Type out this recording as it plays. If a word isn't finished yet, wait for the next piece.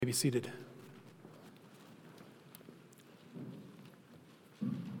be seated.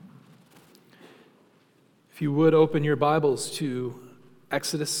 If you would open your Bibles to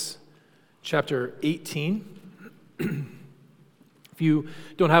Exodus chapter 18. If you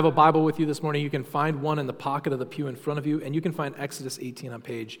don't have a Bible with you this morning, you can find one in the pocket of the pew in front of you, and you can find Exodus 18 on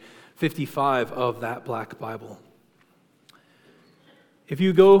page 55 of that black Bible. If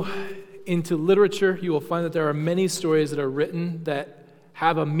you go into literature, you will find that there are many stories that are written that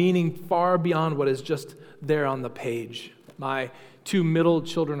have a meaning far beyond what is just there on the page. My two middle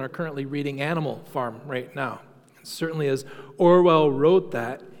children are currently reading Animal Farm right now. And certainly as Orwell wrote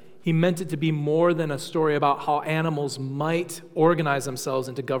that, he meant it to be more than a story about how animals might organize themselves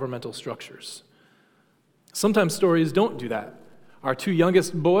into governmental structures. Sometimes stories don't do that. Our two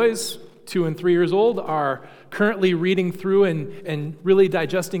youngest boys, 2 and 3 years old, are currently reading through and really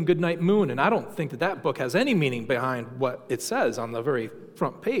digesting Goodnight Moon, and I don't think that book has any meaning behind what it says on the very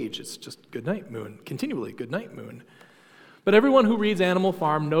front page. It's just Goodnight Moon, continually Goodnight Moon. But everyone who reads Animal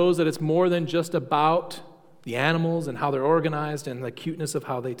Farm knows that it's more than just about the animals and how they're organized and the cuteness of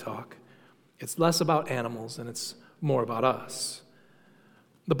how they talk. It's less about animals and it's more about us.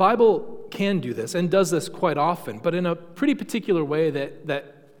 The Bible can do this and does this quite often, but in a pretty particular way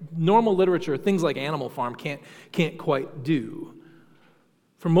that normal literature, things like Animal Farm, can't quite do.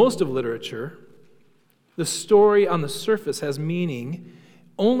 For most of literature, the story on the surface has meaning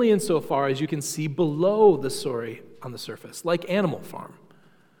only insofar as you can see below the story on the surface, like Animal Farm.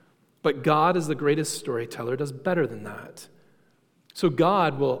 But God, as the greatest storyteller, does better than that. So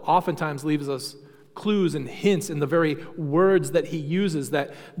God will oftentimes leave us clues and hints in the very words that he uses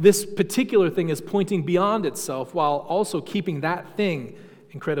that this particular thing is pointing beyond itself while also keeping that thing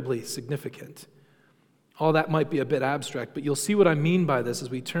incredibly significant. All that might be a bit abstract, but you'll see what I mean by this as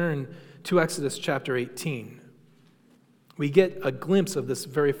we turn to Exodus chapter 18. We get a glimpse of this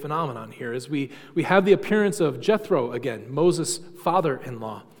very phenomenon here as we have the appearance of Jethro again, Moses'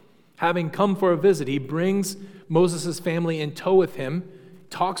 father-in-law. Having come for a visit, he brings Moses' family in tow with him,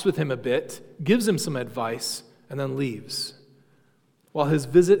 talks with him a bit, gives him some advice, and then leaves. While his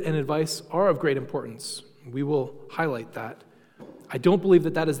visit and advice are of great importance, we will highlight that. I don't believe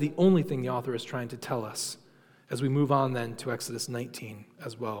that is the only thing the author is trying to tell us as we move on then to Exodus 19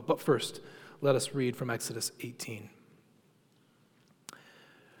 as well. But first, let us read from Exodus 18.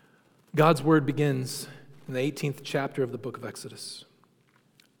 God's word begins in the 18th chapter of the book of Exodus.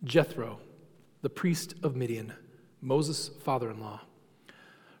 Jethro, the priest of Midian, Moses' father-in-law,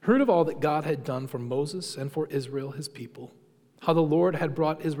 heard of all that God had done for Moses and for Israel, his people, how the Lord had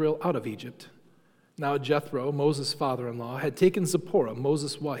brought Israel out of Egypt. Now Jethro, Moses' father-in-law, had taken Zipporah,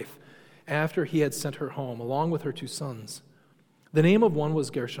 Moses' wife, after he had sent her home, along with her 2 sons. The name of one was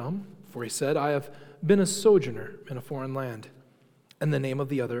Gershom, for he said, I have been a sojourner in a foreign land. And the name of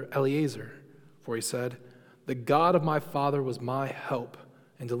the other, Eleazar, for he said, the God of my father was my help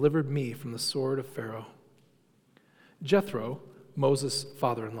and delivered me from the sword of Pharaoh. Jethro, Moses'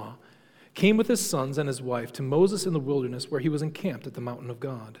 father-in-law, came with his sons and his wife to Moses in the wilderness where he was encamped at the mountain of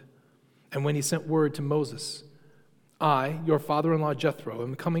God. And when he sent word to Moses, I, your father-in-law Jethro,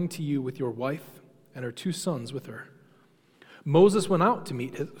 am coming to you with your wife and her 2 sons with her. Moses went out to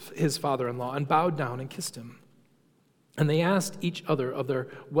meet his father-in-law and bowed down and kissed him. And they asked each other of their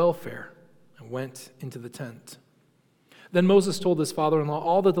welfare and went into the tent. Then Moses told his father-in-law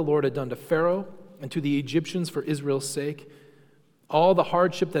all that the Lord had done to Pharaoh and to the Egyptians for Israel's sake, all the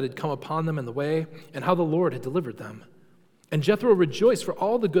hardship that had come upon them in the way, and how the Lord had delivered them. And Jethro rejoiced for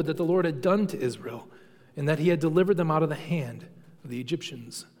all the good that the Lord had done to Israel, and that he had delivered them out of the hand of the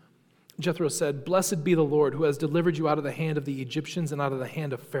Egyptians. Jethro said, Blessed be the Lord, who has delivered you out of the hand of the Egyptians and out of the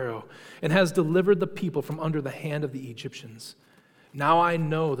hand of Pharaoh, and has delivered the people from under the hand of the Egyptians. Now I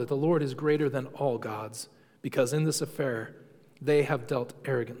know that the Lord is greater than all gods, because in this affair they have dealt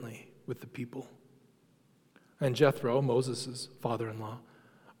arrogantly with the people. And Jethro, Moses' father-in-law,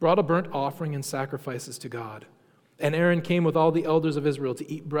 brought a burnt offering and sacrifices to God. And Aaron came with all the elders of Israel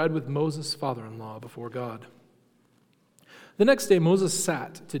to eat bread with Moses' father-in-law before God. The next day Moses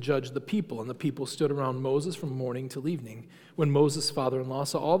sat to judge the people, and the people stood around Moses from morning till evening. When Moses' father-in-law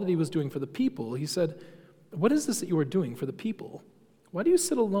saw all that he was doing for the people, he said, What is this that you are doing for the people? Why do you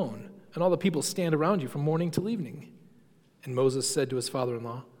sit alone, and all the people stand around you from morning till evening? And Moses said to his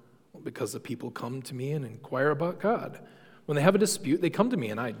father-in-law, Because the people come to me and inquire about God. When they have a dispute, they come to me,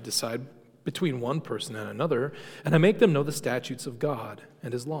 and I decide between one person and another, and I make them know the statutes of God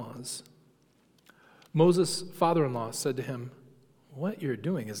and his laws. Moses' father-in-law said to him, What you're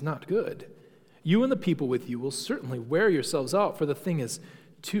doing is not good. You and the people with you will certainly wear yourselves out, for the thing is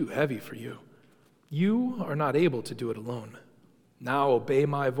too heavy for you. You are not able to do it alone. Now obey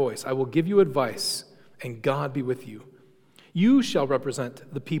my voice. I will give you advice, and God be with you. You shall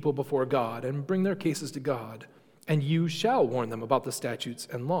represent the people before God and bring their cases to God, and you shall warn them about the statutes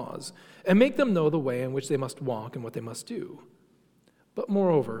and laws, and make them know the way in which they must walk and what they must do. But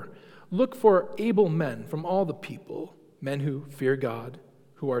moreover, look for able men from all the people, men who fear God,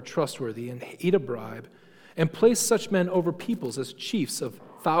 who are trustworthy and hate a bribe, and place such men over peoples as chiefs of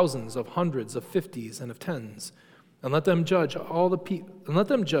thousands, of hundreds, of fifties, and of tens, and let them judge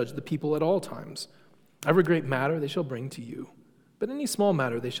the people at all times. Every great matter they shall bring to you, but any small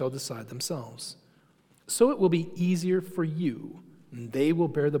matter they shall decide themselves. So it will be easier for you, and they will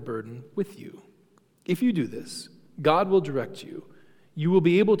bear the burden with you. If you do this, God will direct you. You will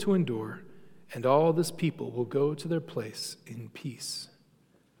be able to endure, and all this people will go to their place in peace.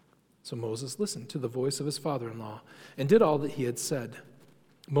 So Moses listened to the voice of his father-in-law and did all that he had said.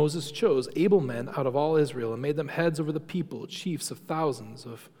 Moses chose able men out of all Israel and made them heads over the people, chiefs of thousands,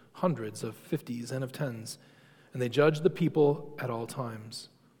 of hundreds, of fifties, and of tens. And they judged the people at all times.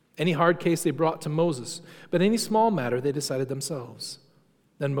 Any hard case they brought to Moses, but any small matter they decided themselves.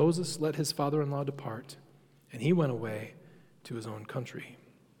 Then Moses let his father-in-law depart, and he went away to his own country.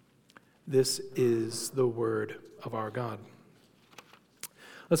 This is the word of our God.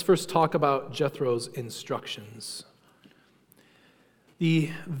 Let's first talk about Jethro's instructions.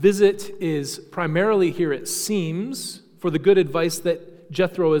 The visit is primarily, here it seems, for the good advice that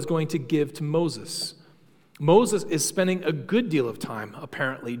Jethro is going to give to Moses. Moses is spending a good deal of time,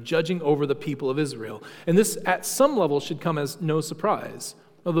 apparently, judging over the people of Israel. And this, at some level, should come as no surprise,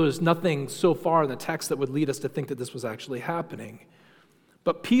 although there's nothing so far in the text that would lead us to think that this was actually happening.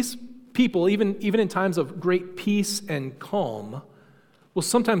 But people, even in times of great peace and calm, will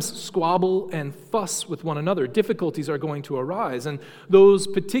sometimes squabble and fuss with one another. Difficulties are going to arise, and those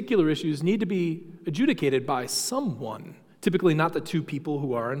particular issues need to be adjudicated by someone, typically not the two people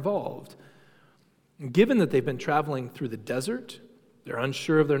who are involved. Given that they've been traveling through the desert, they're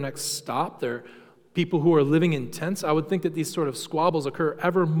unsure of their next stop, they're people who are living in tents, I would think that these sort of squabbles occur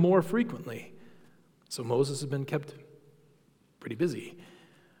ever more frequently. So Moses has been kept pretty busy.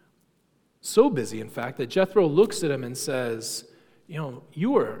 So busy, in fact, that Jethro looks at him and says,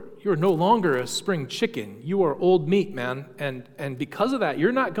 you are no longer a spring chicken. You are old meat, man. And because of that,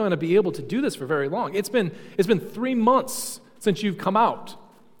 you're not going to be able to do this for very long. It's been 3 months since you've come out.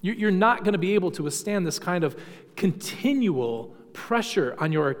 You're not going to be able to withstand this kind of continual pressure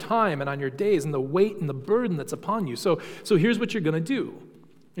on your time and on your days and the weight and the burden that's upon you. So here's what you're going to do.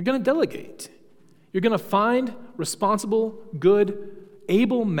 You're going to delegate. You're going to find responsible, good,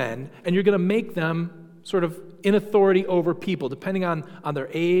 able men, and you're going to make them sort of in authority over people, depending on their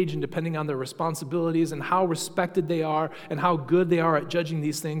age and depending on their responsibilities and how respected they are and how good they are at judging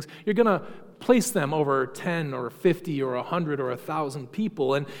these things. You're going to place them over 10 or 50 or 100 or 1,000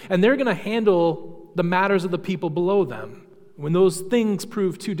 people, and they're going to handle the matters of the people below them. When those things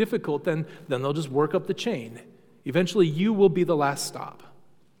prove too difficult, then they'll just work up the chain. Eventually, you will be the last stop.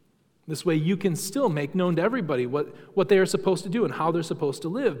 This way, you can still make known to everybody what they are supposed to do and how they're supposed to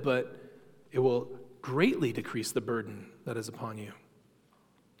live, but it will greatly decrease the burden that is upon you.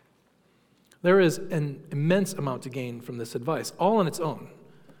 There is an immense amount to gain from this advice, all on its own.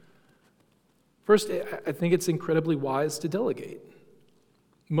 First, I think it's incredibly wise to delegate.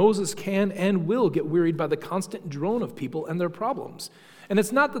 Moses can and will get wearied by the constant drone of people and their problems. And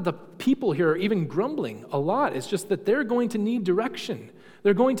it's not that the people here are even grumbling a lot. It's just that they're going to need direction.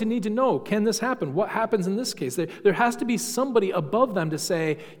 They're going to need to know, can this happen? What happens in this case? There has to be somebody above them to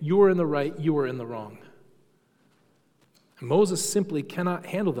say, you are in the right, you are in the wrong. And Moses simply cannot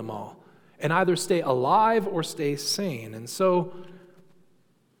handle them all and either stay alive or stay sane. And so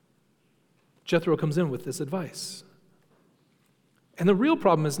Jethro comes in with this advice. And the real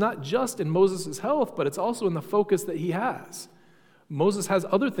problem is not just in Moses' health, but it's also in the focus that he has. Moses has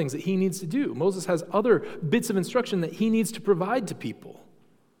other things that he needs to do. Moses has other bits of instruction that he needs to provide to people.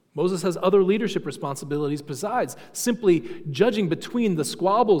 Moses has other leadership responsibilities besides simply judging between the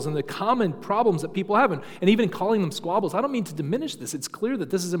squabbles and the common problems that people have. And even calling them squabbles, I don't mean to diminish this. It's clear that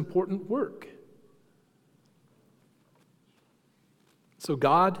this is important work. So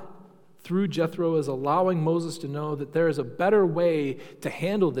God, through Jethro, is allowing Moses to know that there is a better way to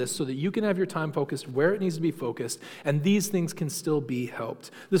handle this so that you can have your time focused where it needs to be focused, and these things can still be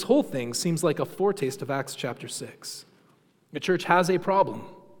helped. This whole thing seems like a foretaste of Acts chapter 6. The church has a problem,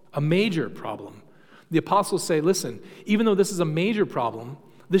 a major problem. The apostles say, listen, even though this is a major problem,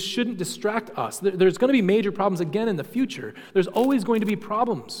 this shouldn't distract us. There's going to be major problems again in the future. There's always going to be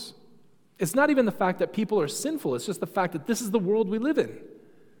problems. It's not even the fact that people are sinful. It's just the fact that this is the world we live in.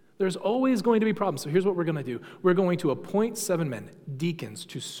 There's always going to be problems. So here's what we're going to do. We're going to appoint 7 men, deacons,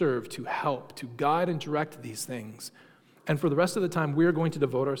 to serve, to help, to guide and direct these things. And for the rest of the time, we're going to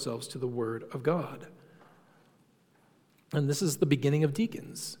devote ourselves to the Word of God. And this is the beginning of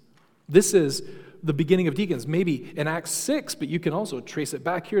deacons. This is the beginning of deacons, maybe in Acts 6, but you can also trace it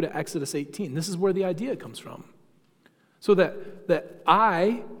back here to Exodus 18. This is where the idea comes from. So that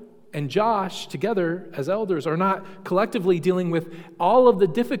I and Josh together as elders are not collectively dealing with all of the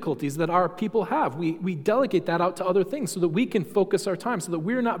difficulties that our people have. We delegate that out to other things so that we can focus our time, so that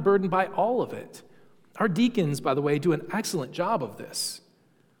we're not burdened by all of it. Our deacons, by the way, do an excellent job of this.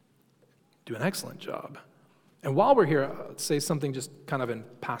 Do an excellent job. And while we're here, I'll say something just kind of in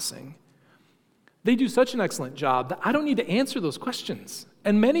passing. They do such an excellent job that I don't need to answer those questions.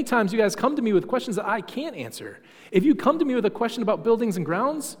 And many times you guys come to me with questions that I can't answer. If you come to me with a question about buildings and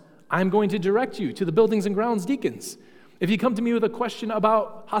grounds, I'm going to direct you to the buildings and grounds deacons. If you come to me with a question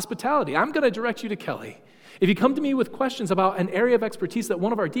about hospitality, I'm going to direct you to Kelly. If you come to me with questions about an area of expertise that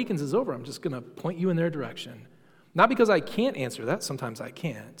one of our deacons is over, I'm just going to point you in their direction. Not because I can't answer that, sometimes I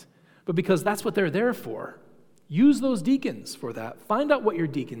can't, but because that's what they're there for. Use those deacons for that. Find out what your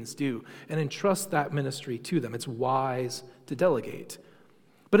deacons do and entrust that ministry to them. It's wise to delegate.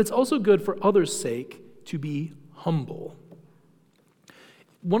 But it's also good for others' sake to be humble.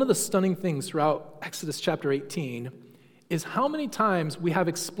 One of the stunning things throughout Exodus chapter 18 is how many times we have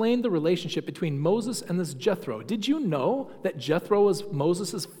explained the relationship between Moses and this Jethro. Did you know that Jethro was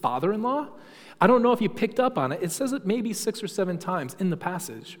Moses' father-in-law? I don't know if you picked up on it. It says it maybe 6 or 7 times in the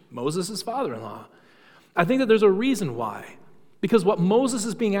passage. Moses' father-in-law. I think that there's a reason why. Because what Moses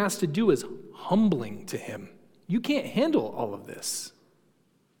is being asked to do is humbling to him. You can't handle all of this.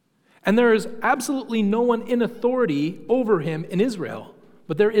 And there is absolutely no one in authority over him in Israel.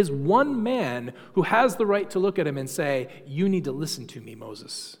 But there is one man who has the right to look at him and say, you need to listen to me,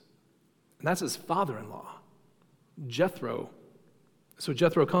 Moses. And that's his father-in-law, Jethro. So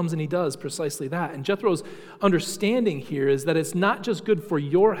Jethro comes and he does precisely that. And Jethro's understanding here is that it's not just good for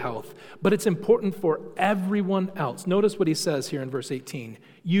your health, but it's important for everyone else. Notice what he says here in verse 18.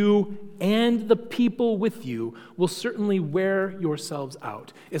 You and the people with you will certainly wear yourselves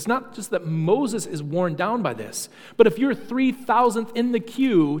out. It's not just that Moses is worn down by this, but if you're 3,000th in the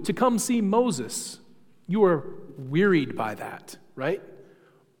queue to come see Moses, you are wearied by that, right?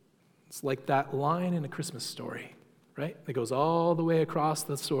 It's like that line in A Christmas Story. Right? It goes all the way across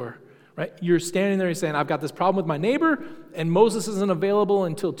the store, right? You're standing there, you're saying, I've got this problem with my neighbor, and Moses isn't available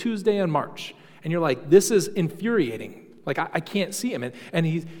until Tuesday in March. And you're like, this is infuriating. Like, I can't see him.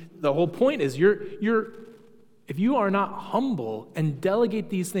 And the whole point is, if you are not humble and delegate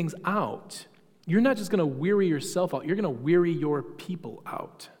these things out, you're not just going to weary yourself out, you're going to weary your people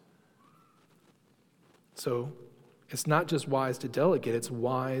out. So, it's not just wise to delegate, it's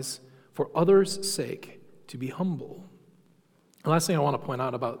wise for others' sake to be humble. The last thing I want to point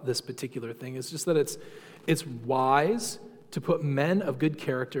out about this particular thing is just that it's wise to put men of good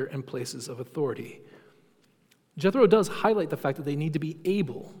character in places of authority. Jethro does highlight the fact that they need to be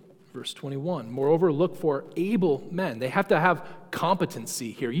able. Verse 21, moreover, look for able men. They have to have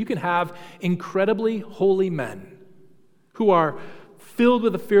competency here. You can have incredibly holy men who are filled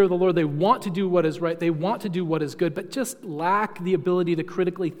with the fear of the Lord. They want to do what is right. They want to do what is good, but just lack the ability to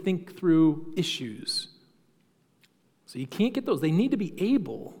critically think through issues. So you can't get those. They need to be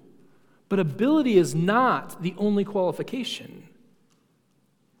able. But ability is not the only qualification.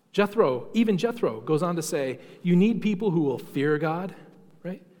 Even Jethro goes on to say, you need people who will fear God,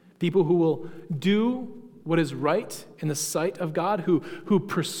 right? People who will do what is right in the sight of God, who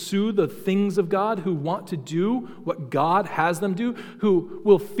pursue the things of God, who want to do what God has them do, who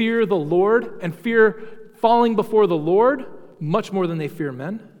will fear the Lord and fear falling before the Lord much more than they fear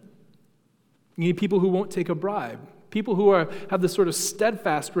men. You need people who won't take a bribe. People who have this sort of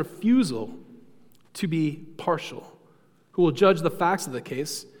steadfast refusal to be partial, who will judge the facts of the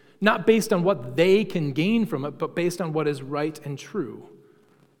case, not based on what they can gain from it, but based on what is right and true.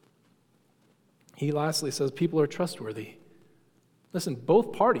 He lastly says people are trustworthy. Listen,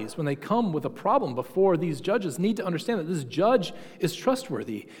 both parties, when they come with a problem before these judges, need to understand that this judge is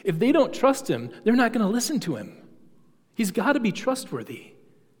trustworthy. If they don't trust him, they're not going to listen to him. He's got to be trustworthy.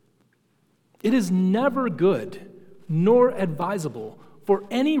 It is never good nor advisable for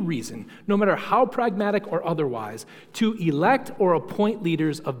any reason, no matter how pragmatic or otherwise, to elect or appoint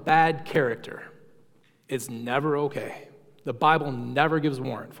leaders of bad character. It's never okay. The Bible never gives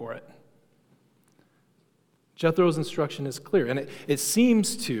warrant for it. Jethro's instruction is clear, and it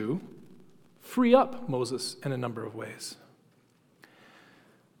seems to free up Moses in a number of ways.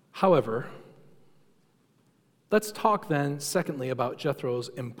 However, Let's talk then, secondly, about Jethro's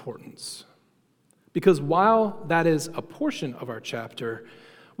importance. Because while that is a portion of our chapter,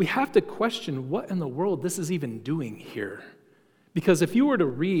 we have to question what in the world this is even doing here. Because if you were to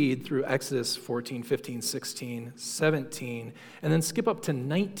read through Exodus 14, 15, 16, 17, and then skip up to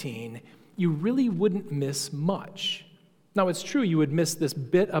 19, you really wouldn't miss much. Now, it's true you would miss this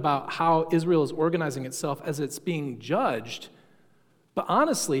bit about how Israel is organizing itself as it's being judged. But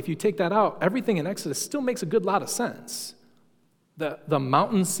honestly, if you take that out, everything in Exodus still makes a good lot of sense. The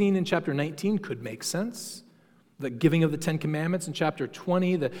mountain scene in chapter 19 could make sense. The giving of the Ten Commandments in chapter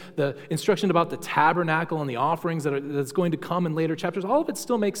 20, the instruction about the tabernacle and the offerings that's going to come in later chapters, all of it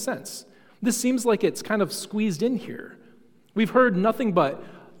still makes sense. This seems like it's kind of squeezed in here. We've heard nothing but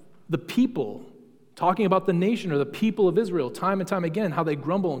the people talking about the nation or the people of Israel time and time again, how they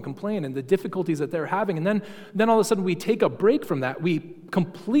grumble and complain and the difficulties that they're having. And then all of a sudden we take a break from that. We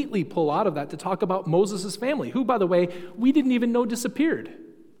completely pull out of that to talk about Moses' family, who, by the way, we didn't even know disappeared.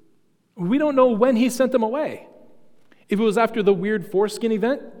 We don't know when he sent them away. If it was after the weird foreskin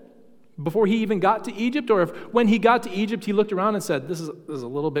event, before he even got to Egypt, or if when he got to Egypt, he looked around and said, this is a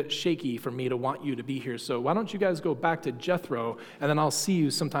little bit shaky for me to want you to be here, so why don't you guys go back to Jethro, and then I'll see you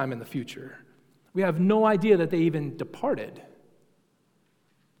sometime in the future. We have no idea that they even departed.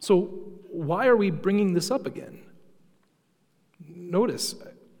 So why are we bringing this up again? Notice,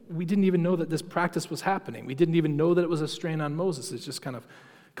 we didn't even know that this practice was happening. We didn't even know that it was a strain on Moses. It just kind of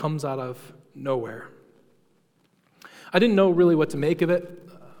comes out of nowhere. I didn't know really what to make of it.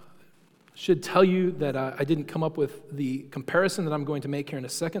 Should tell you that I didn't come up with the comparison that I'm going to make here in a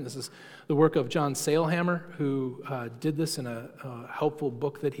second. This is the work of John Sailhammer, who did this in a helpful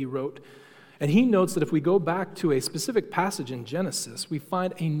book that he wrote. And he notes that if we go back to a specific passage in Genesis, we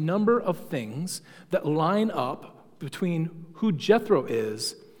find a number of things that line up between who Jethro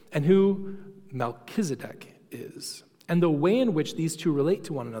is and who Melchizedek is. And the way in which these two relate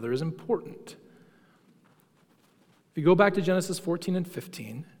to one another is important. If you go back to Genesis 14 and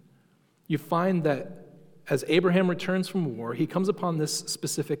 15, you find that as Abraham returns from war, he comes upon this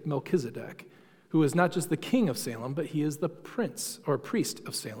specific Melchizedek, who is not just the king of Salem, but he is the prince or priest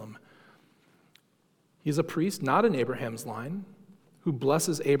of Salem. He's a priest, not in Abraham's line, who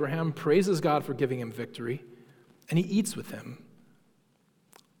blesses Abraham, praises God for giving him victory, and he eats with him.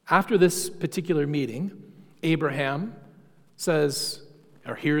 After this particular meeting, Abraham says,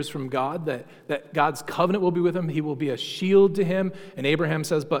 or hears from God that God's covenant will be with him, he will be a shield to him, and Abraham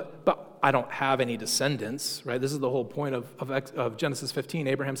says, but I don't have any descendants, right? This is the whole point of Genesis 15.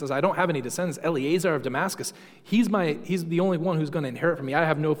 Abraham says, I don't have any descendants. Eliezer of Damascus, he's the only one who's going to inherit from me. I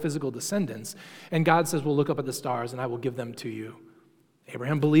have no physical descendants. And God says, well, look up at the stars and I will give them to you.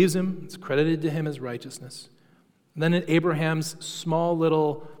 Abraham believes him. It's credited to him as righteousness. And then in Abraham's small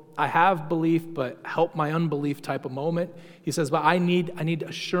little, I have belief, but help my unbelief type of moment, he says, but I need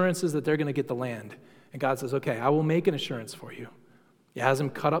assurances that they're going to get the land. And God says, okay, I will make an assurance for you. He has him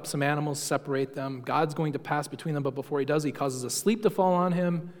cut up some animals, separate them. God's going to pass between them, but before he does, he causes a sleep to fall on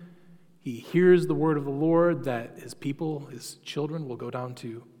him. He hears the word of the Lord that his people, his children, will go down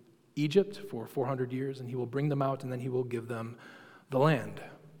to Egypt for 400 years, and he will bring them out, and then he will give them the land.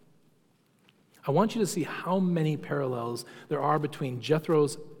 I want you to see how many parallels there are between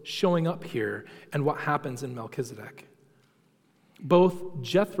Jethro's showing up here and what happens in Melchizedek. Both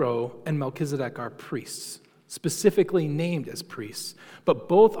Jethro and Melchizedek are priests, specifically named as priests, but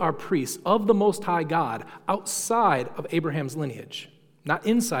both are priests of the Most High God outside of Abraham's lineage, not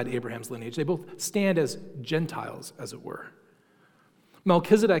inside Abraham's lineage. They both stand as Gentiles, as it were.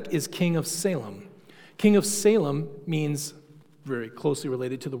 Melchizedek is king of Salem. King of Salem means very closely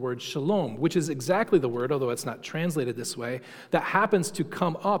related to the word shalom, which is exactly the word, although it's not translated this way, that happens to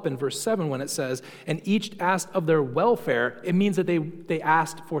come up in verse 7 when it says, and each asked of their welfare. It means that they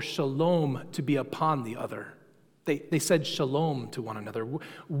asked for shalom to be upon the other. They said shalom to one another,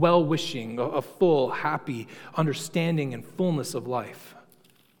 well-wishing, a full, happy understanding and fullness of life.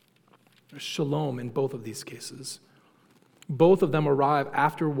 There's shalom in both of these cases. Both of them arrive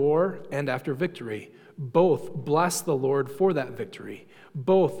after war and after victory. Both bless the Lord for that victory.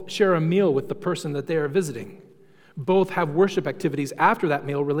 Both share a meal with the person that they are visiting. Both have worship activities after that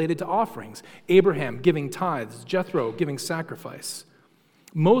meal related to offerings. Abraham giving tithes, Jethro giving sacrifice.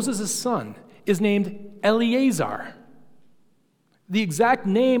 Moses' son is named Eleazar, the exact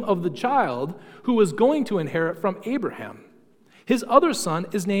name of the child who was going to inherit from Abraham. His other son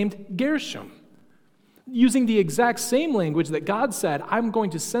is named Gershom, using the exact same language that God said, I'm going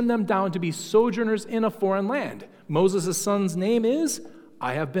to send them down to be sojourners in a foreign land. Moses' son's name is,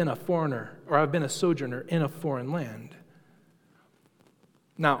 I have been a foreigner, or I've been a sojourner in a foreign land.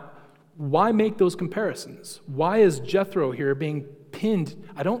 Now, why make those comparisons? Why is Jethro here being pinned,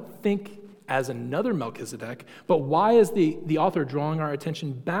 I don't think as another Melchizedek, but why is the author drawing our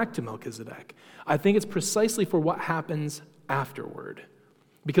attention back to Melchizedek? I think it's precisely for what happens afterward.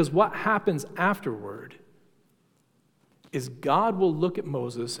 Because what happens afterward is God will look at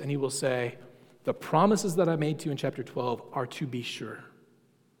Moses and he will say, the promises that I made to you in chapter 12 are to be sure.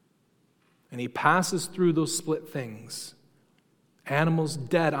 And he passes through those split things. Animals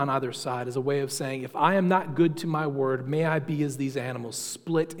dead on either side as a way of saying, if I am not good to my word, may I be as these animals,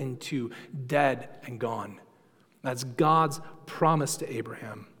 split in two, dead and gone. That's God's promise to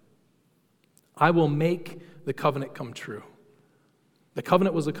Abraham. I will make the covenant come true. The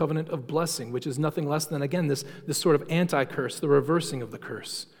covenant was a covenant of blessing, which is nothing less than, again, this sort of anti-curse, the reversing of the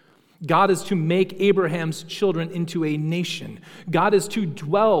curse. God is to make Abraham's children into a nation. God is to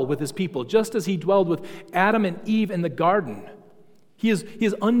dwell with his people, just as he dwelled with Adam and Eve in the garden. He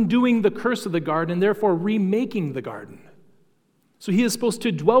is undoing the curse of the garden and therefore remaking the garden. So he is supposed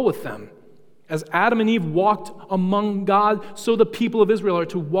to dwell with them. As Adam and Eve walked among God, so the people of Israel are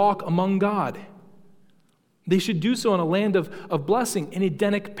to walk among God. They should do so in a land of blessing, in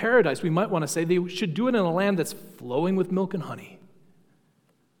Edenic paradise. We might want to say they should do it in a land that's flowing with milk and honey.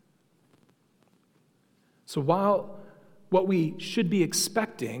 So while what we should be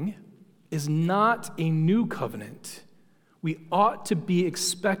expecting is not a new covenant, we ought to be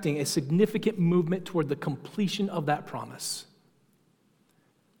expecting a significant movement toward the completion of that promise.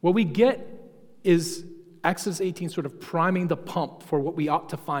 What we get is Exodus 18 sort of priming the pump for what we ought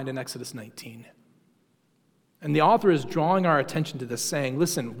to find in Exodus 19. And the author is drawing our attention to this, saying,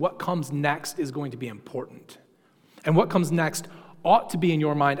 listen, what comes next is going to be important. And what comes next ought to be, in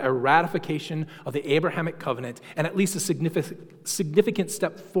your mind, a ratification of the Abrahamic covenant and at least a significant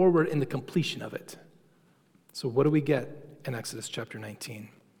step forward in the completion of it. So what do we get in Exodus chapter 19?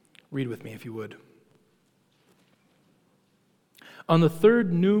 Read with me if you would. On the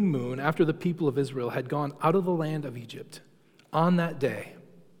third new moon, after the people of Israel had gone out of the land of Egypt, on that day,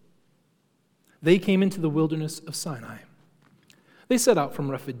 they came into the wilderness of Sinai. They set out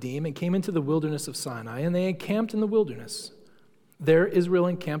from Rephidim and came into the wilderness of Sinai, and they encamped in the wilderness. There Israel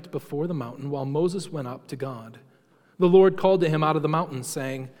encamped before the mountain, while Moses went up to God. The Lord called to him out of the mountain,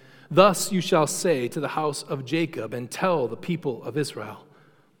 saying, thus you shall say to the house of Jacob and tell the people of Israel,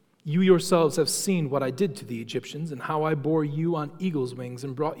 you yourselves have seen what I did to the Egyptians and how I bore you on eagle's wings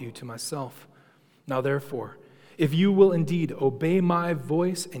and brought you to myself. Now therefore, if you will indeed obey my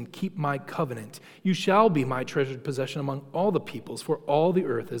voice and keep my covenant, you shall be my treasured possession among all the peoples, for all the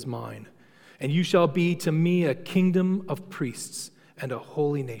earth is mine. And you shall be to me a kingdom of priests and a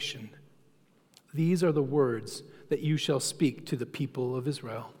holy nation. These are the words that you shall speak to the people of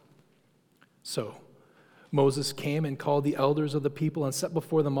Israel. So Moses came and called the elders of the people and set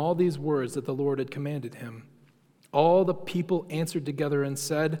before them all these words that the Lord had commanded him. All the people answered together and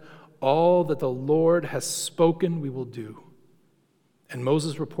said, all that the Lord has spoken we will do. And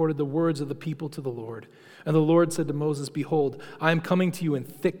Moses reported the words of the people to the Lord. And the Lord said to Moses, behold, I am coming to you in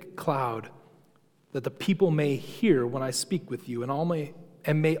thick cloud, that the people may hear when I speak with you,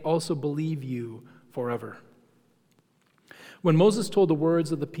 and may also believe you forever. When Moses told the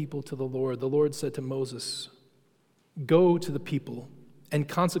words of the people to the Lord said to Moses, go to the people and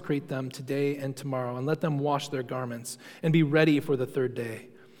consecrate them today and tomorrow, and let them wash their garments and be ready for the third day.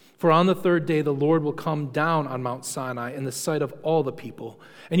 For on the third day the Lord will come down on Mount Sinai in the sight of all the people,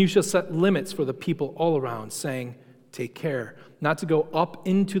 and you shall set limits for the people all around, saying, take care not to go up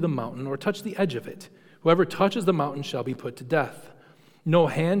into the mountain or touch the edge of it. Whoever touches the mountain shall be put to death. No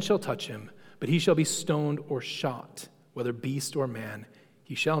hand shall touch him, but he shall be stoned or shot. Whether beast or man,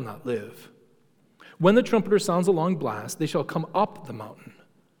 he shall not live. When the trumpeter sounds a long blast, they shall come up the mountain.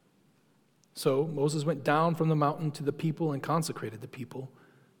 So Moses went down from the mountain to the people and consecrated the people,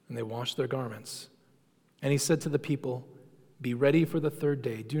 and they washed their garments. And he said to the people, be ready for the third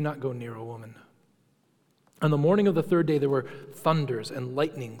day. Do not go near a woman. On the morning of the third day, there were thunders and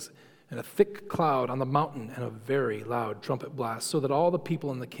lightnings and a thick cloud on the mountain and a very loud trumpet blast, so that all the people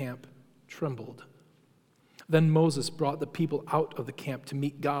in the camp trembled. Then Moses brought the people out of the camp to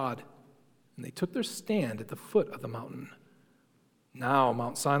meet God, and they took their stand at the foot of the mountain. Now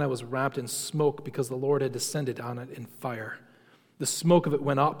Mount Sinai was wrapped in smoke because the Lord had descended on it in fire. The smoke of it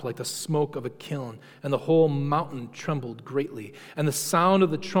went up like the smoke of a kiln, and the whole mountain trembled greatly. And the sound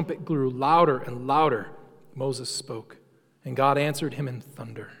of the trumpet grew louder and louder. Moses spoke, and God answered him in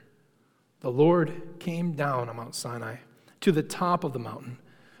thunder. The Lord came down on Mount Sinai to the top of the mountain.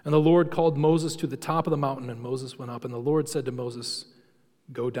 And the Lord called Moses to the top of the mountain, and Moses went up. And the Lord said to Moses,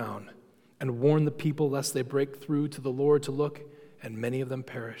 go down and warn the people lest they break through to the Lord to look, and many of them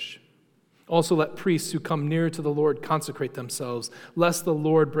perish. Also let priests who come near to the Lord consecrate themselves, lest the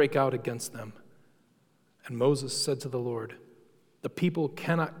Lord break out against them." And Moses said to the Lord, "The people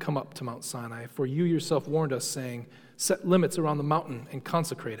cannot come up to Mount Sinai, for you yourself warned us, saying, 'Set limits around the mountain and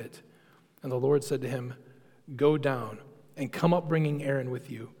consecrate it.' And the Lord said to him, 'Go down and come up bringing Aaron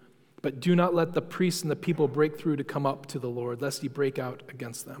with you. But do not let the priests and the people break through to come up to the Lord, lest he break out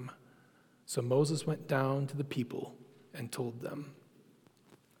against them.' So Moses went down to the people and told them."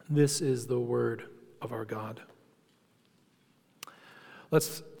 This is the word of our God.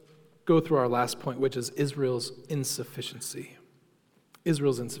 Let's go through our last point, which is Israel's insufficiency.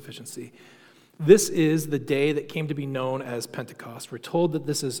 Israel's insufficiency. This is the day that came to be known as Pentecost. We're told that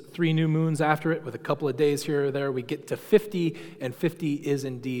this is 3 new moons after it, with a couple of days here or there. We get to 50, and 50 is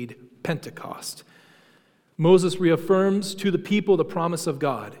indeed Pentecost. Moses reaffirms to the people the promise of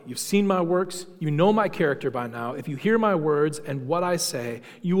God. "You've seen my works. You know my character by now. If you hear my words and what I say,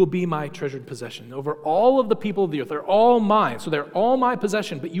 you will be my treasured possession. Over all of the people of the earth, they're all mine. So they're all my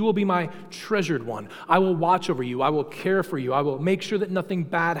possession, but you will be my treasured one. I will watch over you. I will care for you. I will make sure that nothing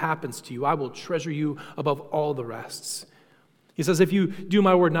bad happens to you. I will treasure you above all the rests." He says, if you do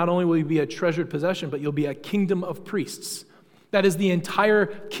my word, not only will you be a treasured possession, but you'll be a kingdom of priests. That is, the entire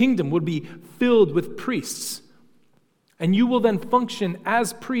kingdom would be filled with priests. And you will then function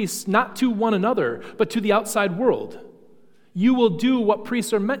as priests, not to one another, but to the outside world. You will do what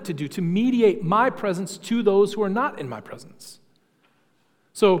priests are meant to do, to mediate my presence to those who are not in my presence.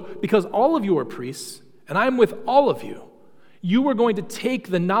 So, because all of you are priests, and I'm with all of you, you are going to take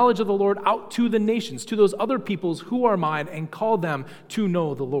the knowledge of the Lord out to the nations, to those other peoples who are mine, and call them to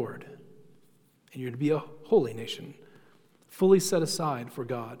know the Lord. And you're to be a holy nation, fully set aside for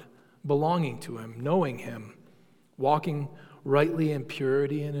God, belonging to him, knowing him, walking rightly in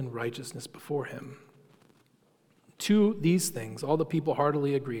purity and in righteousness before him. To these things, all the people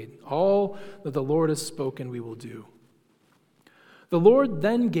heartily agreed. All that the Lord has spoken, we will do. The Lord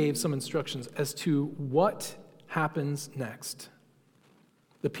then gave some instructions as to what happens next.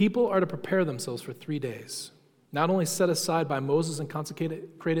 The people are to prepare themselves for 3 days. Not only set aside by Moses and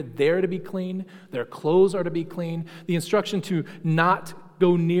consecrated, they're to be clean, their clothes are to be clean. The instruction to not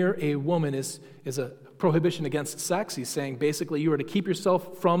go near a woman is a prohibition against sex. He's saying basically you are to keep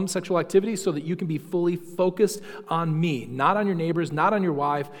yourself from sexual activity so that you can be fully focused on me, not on your neighbors, not on your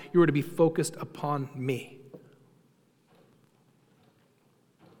wife. You are to be focused upon me.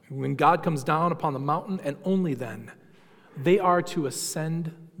 When God comes down upon the mountain, and only then, they are to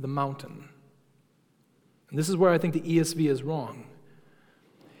ascend the mountain. And this is where I think the ESV is wrong.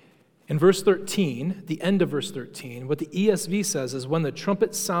 In verse 13, the end of verse 13, what the ESV says is, "When the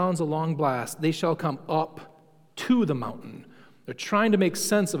trumpet sounds a long blast, they shall come up to the mountain." They're trying to make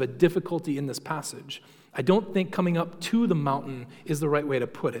sense of a difficulty in this passage. I don't think coming up to the mountain is the right way to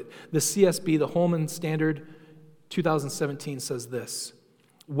put it. The CSB, the Holman Standard 2017, says this: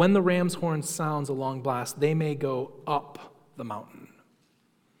 "When the ram's horn sounds a long blast, they may go up the mountain."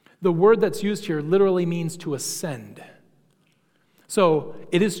 The word that's used here literally means to ascend. So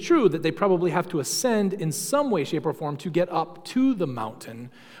it is true that they probably have to ascend in some way, shape, or form to get up to the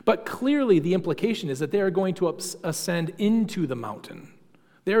mountain, but clearly the implication is that they are going to ascend into the mountain.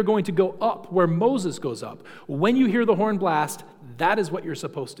 They are going to go up where Moses goes up. When you hear the horn blast, that is what you're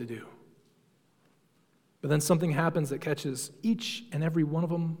supposed to do. But then something happens that catches each and every one of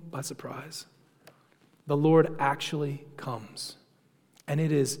them by surprise. The Lord actually comes, and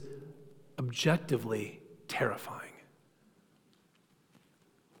it is objectively terrifying.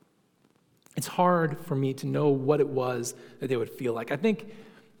 It's hard for me to know what it was that they would feel like. I think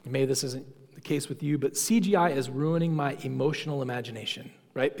maybe this isn't the case with you, but CGI is ruining my emotional imagination,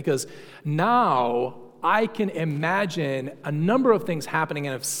 right? Because now I can imagine a number of things happening,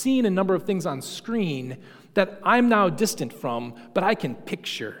 and I've seen a number of things on screen that I'm now distant from, but I can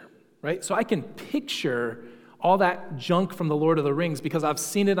picture, right? So I can picture all that junk from the Lord of the Rings because I've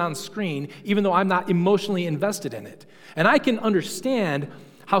seen it on screen, even though I'm not emotionally invested in it. And I can understand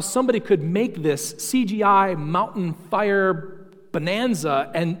how somebody could make this CGI mountain fire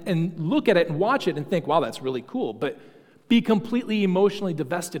bonanza and look at it and watch it and think, wow, that's really cool, but be completely emotionally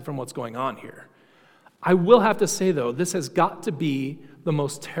divested from what's going on here. I will have to say, though, this has got to be the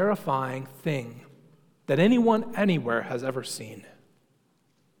most terrifying thing that anyone anywhere has ever seen.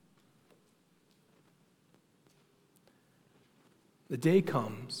 The day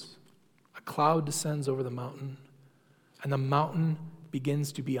comes, a cloud descends over the mountain, and the mountain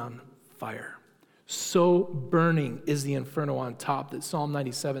begins to be on fire. So burning is the inferno on top that Psalm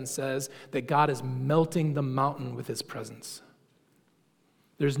 97 says that God is melting the mountain with his presence.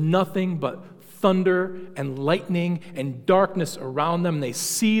 There's nothing but thunder and lightning and darkness around them. They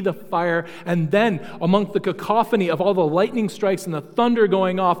see the fire, and then among the cacophony of all the lightning strikes and the thunder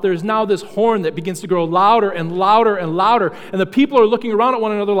going off, there's now this horn that begins to grow louder and louder and louder, and the people are looking around at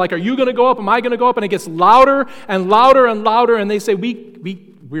one another like, are you going to go up? Am I going to go up? And it gets louder and louder and louder, and they say,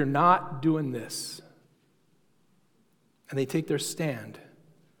 we're not doing this. And they take their stand,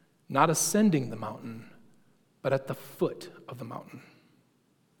 not ascending the mountain, but at the foot of the mountain.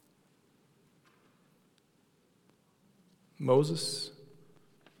 Moses,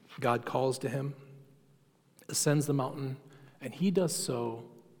 God calls to him, ascends the mountain, and he does so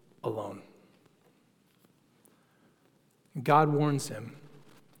alone. God warns him,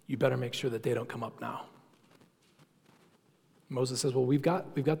 you better make sure that they don't come up now. Moses says, well, we've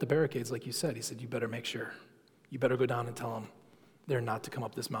got the barricades like you said. He said, you better make sure. You better go down and tell them they're not to come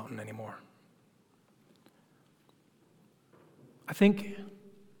up this mountain anymore. I think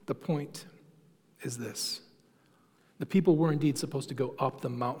the point is this. The people were indeed supposed to go up the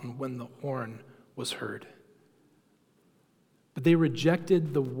mountain when the horn was heard. But they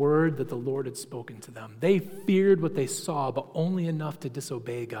rejected the word that the Lord had spoken to them. They feared what they saw, but only enough to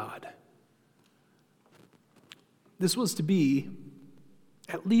disobey God. This was to be,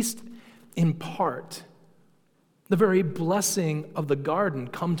 at least in part, the very blessing of the garden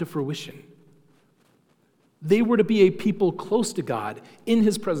come to fruition. They were to be a people close to God, in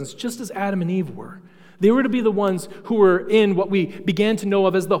his presence, just as Adam and Eve were. They were to be the ones who were in what we began to know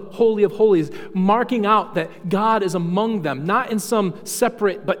of as the Holy of Holies, marking out that God is among them, not in some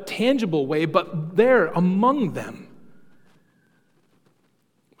separate but tangible way, but there among them.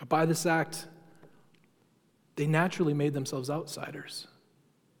 But by this act, they naturally made themselves outsiders.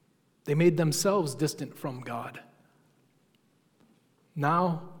 They made themselves distant from God.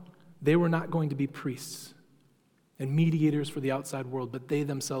 Now, they were not going to be priests and mediators for the outside world, but they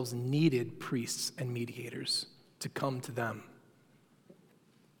themselves needed priests and mediators to come to them.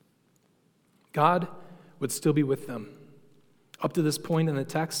 God would still be with them. Up to this point in the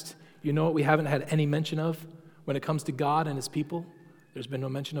text, you know what we haven't had any mention of when it comes to God and his people? There's been no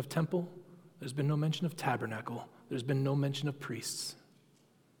mention of temple. There's been no mention of tabernacle. There's been no mention of priests.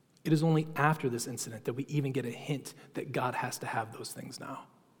 It is only after this incident that we even get a hint that God has to have those things now,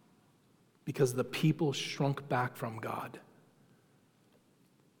 because the people shrunk back from God.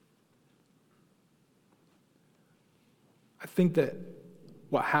 I think that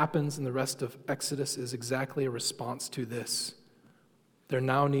what happens in the rest of Exodus is exactly a response to this. There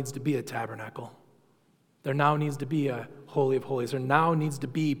now needs to be a tabernacle. There now needs to be a Holy of Holies. There now needs to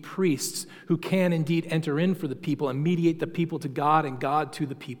be priests who can indeed enter in for the people and mediate the people to God and God to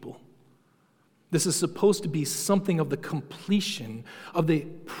the people. This is supposed to be something of the completion of the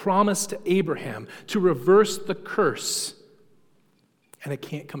promise to Abraham to reverse the curse. And it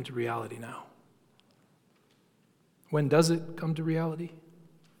can't come to reality now. When does it come to reality?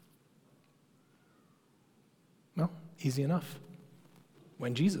 Well, easy enough.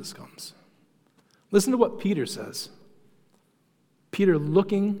 When Jesus comes. Listen to what Peter says. Peter,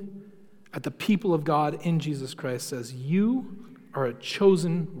 looking at the people of God in Jesus Christ, says, "You are a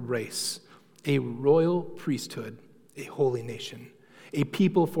chosen race, a royal priesthood, a holy nation, a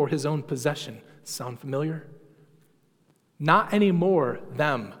people for his own possession." Sound familiar? Not anymore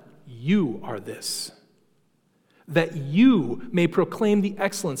them. You are this. That you may proclaim the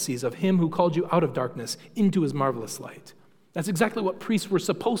excellencies of him who called you out of darkness into his marvelous light. That's exactly what priests were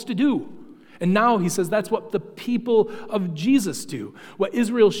supposed to do. And now he says that's what the people of Jesus do. What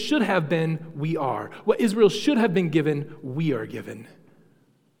Israel should have been, we are. What Israel should have been given, we are given.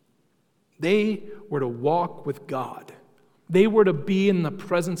 They were to walk with God. They were to be in the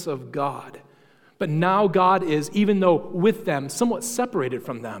presence of God. But now God is, even though with them, somewhat separated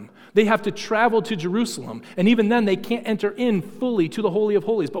from them. They have to travel to Jerusalem, and even then they can't enter in fully to the Holy of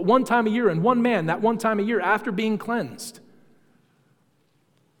Holies. But one time a year, and one man, that one time a year after being cleansed.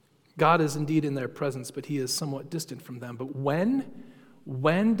 God is indeed in their presence, but he is somewhat distant from them. But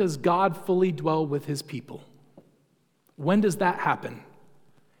when does God fully dwell with his people? When does that happen?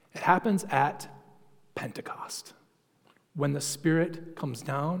 It happens at Pentecost, when the Spirit comes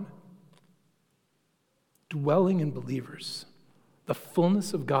down, dwelling in believers, the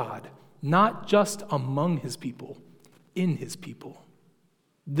fullness of God, not just among his people, in his people.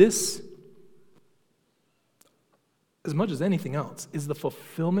 This, as much as anything else, is the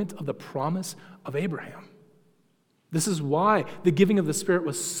fulfillment of the promise of Abraham. This is why the giving of the Spirit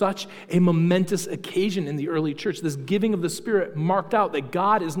was such a momentous occasion in the early church. This giving of the Spirit marked out that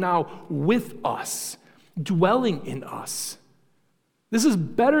God is now with us, dwelling in us. This is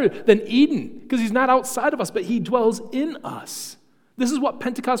better than Eden, because he's not outside of us, but he dwells in us. This is what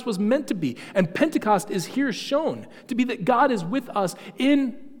Pentecost was meant to be. And Pentecost is here shown to be that God is with us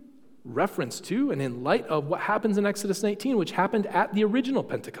in reference to and in light of what happens in Exodus 19, which happened at the original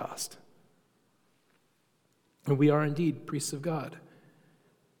Pentecost. And we are indeed priests of God,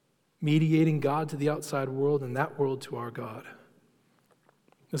 mediating God to the outside world and that world to our God.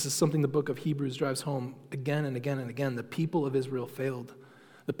 This is something the book of Hebrews drives home again and again and again. The people of Israel failed.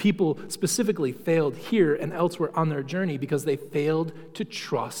 The people specifically failed here and elsewhere on their journey because they failed to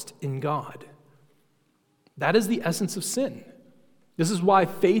trust in God. That is the essence of sin. This is why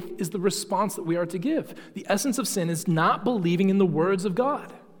faith is the response that we are to give. The essence of sin is not believing in the words of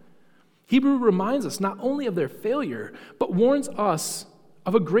God. Hebrew reminds us not only of their failure, but warns us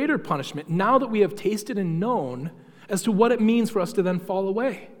of a greater punishment now that we have tasted and known as to what it means for us to then fall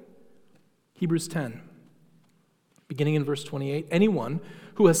away. Hebrews 10, beginning in verse 28, anyone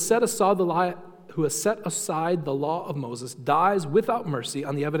who has set aside the law of Moses dies without mercy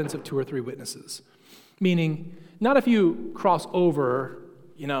on the evidence of 2 or 3 witnesses. Meaning, not if you cross over,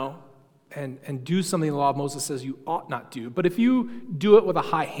 and do something the law of Moses says you ought not do, but if you do it with a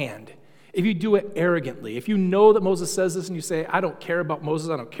high hand, if you do it arrogantly, if you know that Moses says this and you say, I don't care about Moses,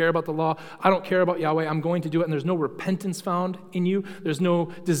 I don't care about the law, I don't care about Yahweh, I'm going to do it, and there's no repentance found in you, there's no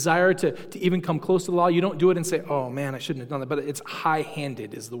desire to even come close to the law, you don't do it and say, oh man, I shouldn't have done that, but it's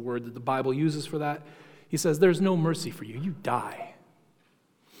high-handed is the word that the Bible uses for that. He says, there's no mercy for you, you die.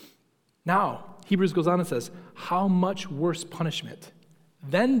 Now, Hebrews goes on and says, how much worse punishment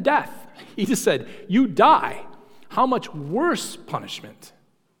than death? He just said, you die. How much worse punishment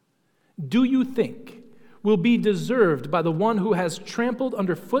do you think will be deserved by the one who has trampled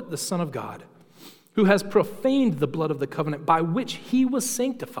underfoot the Son of God, who has profaned the blood of the covenant by which he was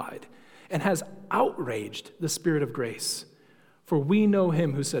sanctified, and has outraged the Spirit of grace? For we know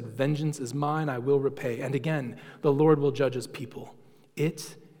him who said, vengeance is mine, I will repay. And again, the Lord will judge his people.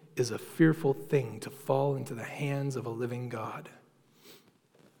 It is a fearful thing to fall into the hands of a living God.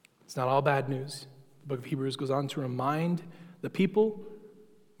 It's not all bad news. The book of Hebrews goes on to remind the people,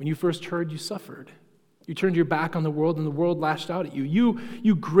 when you first heard, you suffered. You turned your back on the world, and the world lashed out at you.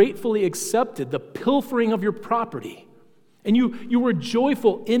 You gratefully accepted the pilfering of your property, and you were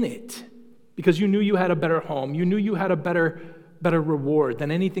joyful in it because you knew you had a better home. You knew you had a better reward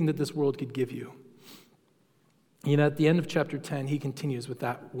than anything that this world could give you. At the end of chapter 10, he continues with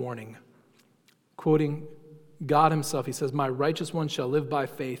that warning. Quoting God himself, he says, my righteous one shall live by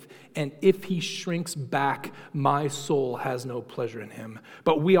faith, and if he shrinks back, my soul has no pleasure in him.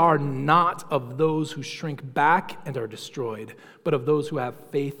 But we are not of those who shrink back and are destroyed, but of those who have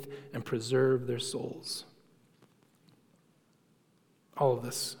faith and preserve their souls. All of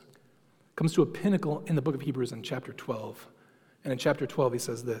this comes to a pinnacle in the book of Hebrews in chapter 12. And in chapter 12, he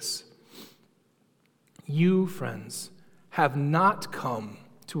says this, you, friends, have not come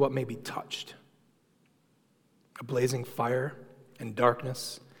to what may be touched. A blazing fire and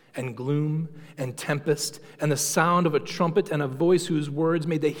darkness and gloom and tempest and the sound of a trumpet and a voice whose words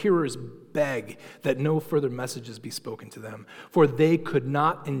made the hearers beg that no further messages be spoken to them, for they could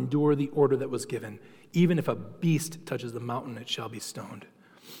not endure the order that was given. Even if a beast touches the mountain, it shall be stoned.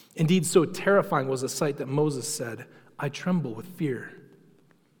 Indeed, so terrifying was the sight that Moses said, I tremble with fear.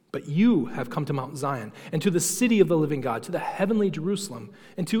 But you have come to Mount Zion, and to the city of the living God, to the heavenly Jerusalem,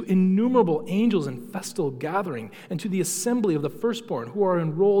 and to innumerable angels in festal gathering, and to the assembly of the firstborn who are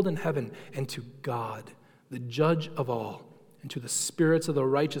enrolled in heaven, and to God, the judge of all, and to the spirits of the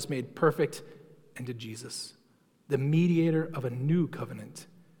righteous made perfect, and to Jesus, the mediator of a new covenant,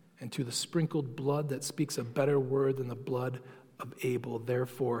 and to the sprinkled blood that speaks a better word than the blood of Abel.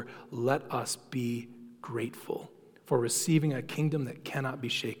 Therefore, let us be grateful for receiving a kingdom that cannot be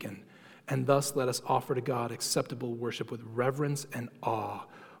shaken. And thus let us offer to God acceptable worship with reverence and awe,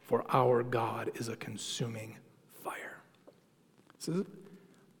 for our God is a consuming fire. So,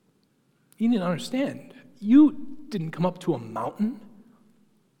 you didn't understand. You didn't come up to a mountain.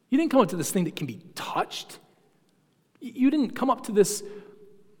 You didn't come up to this thing that can be touched. You didn't come up to this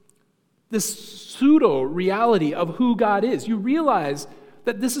pseudo-reality of who God is. You realize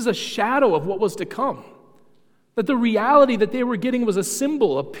that this is a shadow of what was to come. That the reality that they were getting was a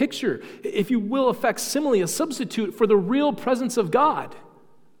symbol, a picture, if you will, a facsimile, a substitute for the real presence of God.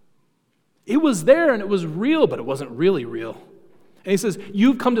 It was there and it was real, but it wasn't really real. And he says,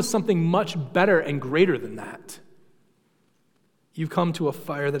 you've come to something much better and greater than that. You've come to a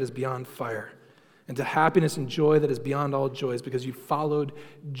fire that is beyond fire, and to happiness and joy that is beyond all joys, because you followed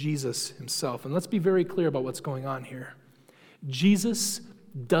Jesus himself. And let's be very clear about what's going on here. Jesus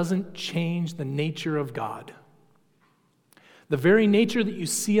doesn't change the nature of God. The very nature that you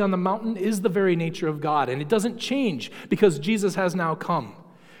see on the mountain is the very nature of God, and it doesn't change because Jesus has now come.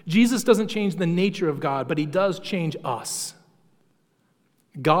 Jesus doesn't change the nature of God, but he does change us.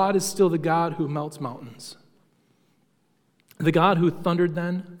 God is still the God who melts mountains. The God who thundered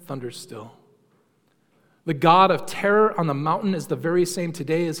then, thunders still. The God of terror on the mountain is the very same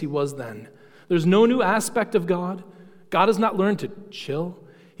today as he was then. There's no new aspect of God. God has not learned to chill.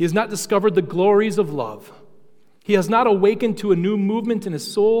 He has not discovered the glories of love. He has not awakened to a new movement in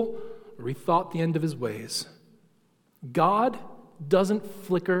his soul or rethought the end of his ways. God doesn't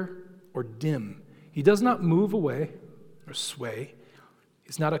flicker or dim. He does not move away or sway.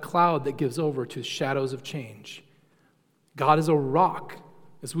 He's not a cloud that gives over to shadows of change. God is a rock,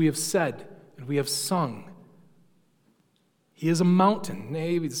 as we have said and we have sung. He is a mountain.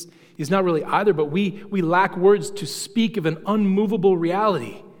 Nay, he's not really either, but we lack words to speak of an unmovable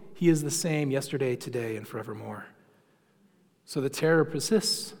reality. He is the same yesterday, today, and forevermore. So the terror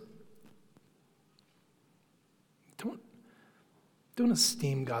persists. Don't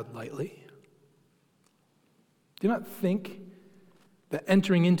esteem God lightly. Do not think that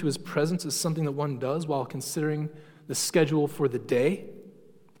entering into his presence is something that one does while considering the schedule for the day,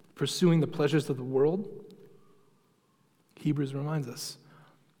 pursuing the pleasures of the world. Hebrews reminds us,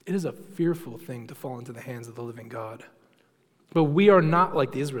 it is a fearful thing to fall into the hands of the living God. But we are not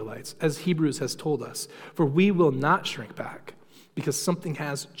like the Israelites, as Hebrews has told us, for we will not shrink back because something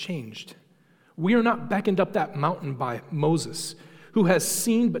has changed. We are not beckoned up that mountain by Moses, who has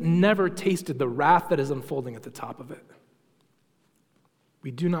seen but never tasted the wrath that is unfolding at the top of it.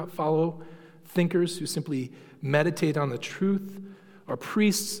 We do not follow thinkers who simply meditate on the truth or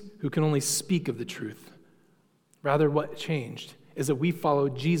priests who can only speak of the truth. Rather, what changed is that we follow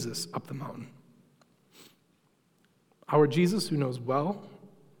Jesus up the mountain. Our Jesus, who knows well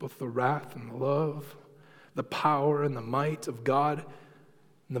both the wrath and the love, the power and the might of God,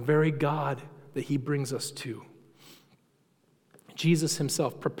 and the very God that he brings us to. Jesus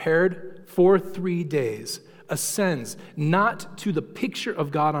himself, prepared for 3 days, ascends not to the picture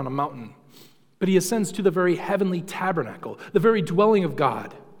of God on a mountain, but he ascends to the very heavenly tabernacle, the very dwelling of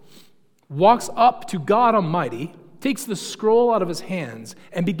God, walks up to God Almighty, takes the scroll out of his hands,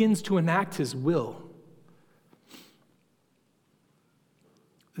 and begins to enact his will.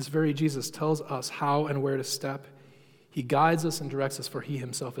 This very Jesus tells us how and where to step. He guides us and directs us, for he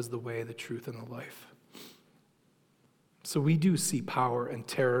himself is the way, the truth, and the life. So we do see power and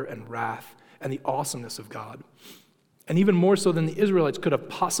terror and wrath and the awesomeness of God. And even more so than the Israelites could have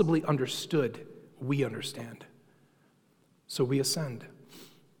possibly understood, we understand. So we ascend.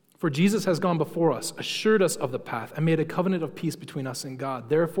 For Jesus has gone before us, assured us of the path, and made a covenant of peace between us and God.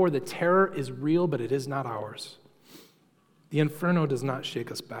 Therefore, the terror is real, but it is not ours. The inferno does not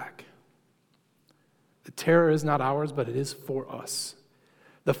shake us back. The terror is not ours, but it is for us.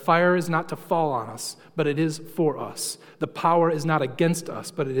 The fire is not to fall on us, but it is for us. The power is not against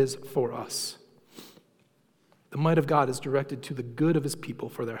us, but it is for us. The might of God is directed to the good of his people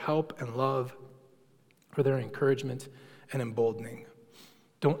for their help and love, for their encouragement and emboldening.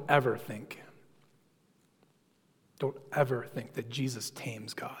 Don't ever think that Jesus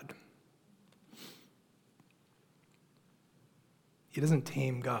tames God. He doesn't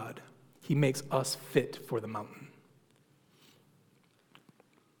tame God. He makes us fit for the mountain.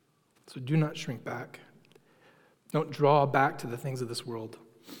 So do not shrink back. Don't draw back to the things of this world,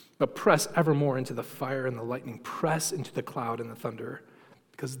 but press evermore into the fire and the lightning. Press into the cloud and the thunder,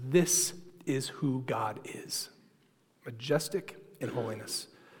 because this is who God is. Majestic in holiness,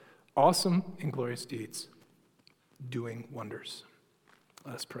 awesome in glorious deeds, doing wonders.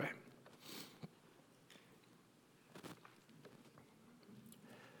 Let us pray.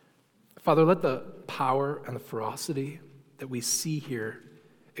 Father, let the power and the ferocity that we see here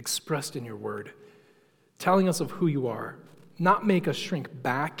expressed in your word, telling us of who you are, not make us shrink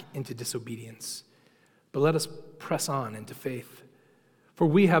back into disobedience, but let us press on into faith. For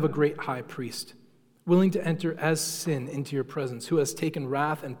we have a great high priest, willing to enter as sin into your presence, who has taken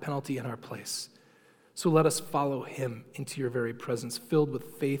wrath and penalty in our place. So let us follow him into your very presence, filled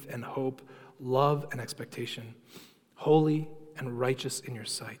with faith and hope, love and expectation, holy and righteous in your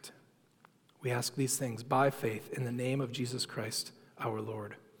sight. We ask these things by faith in the name of Jesus Christ, our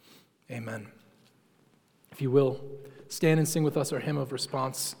Lord. Amen. If you will, stand and sing with us our hymn of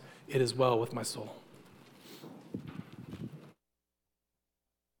response, It Is Well With My Soul.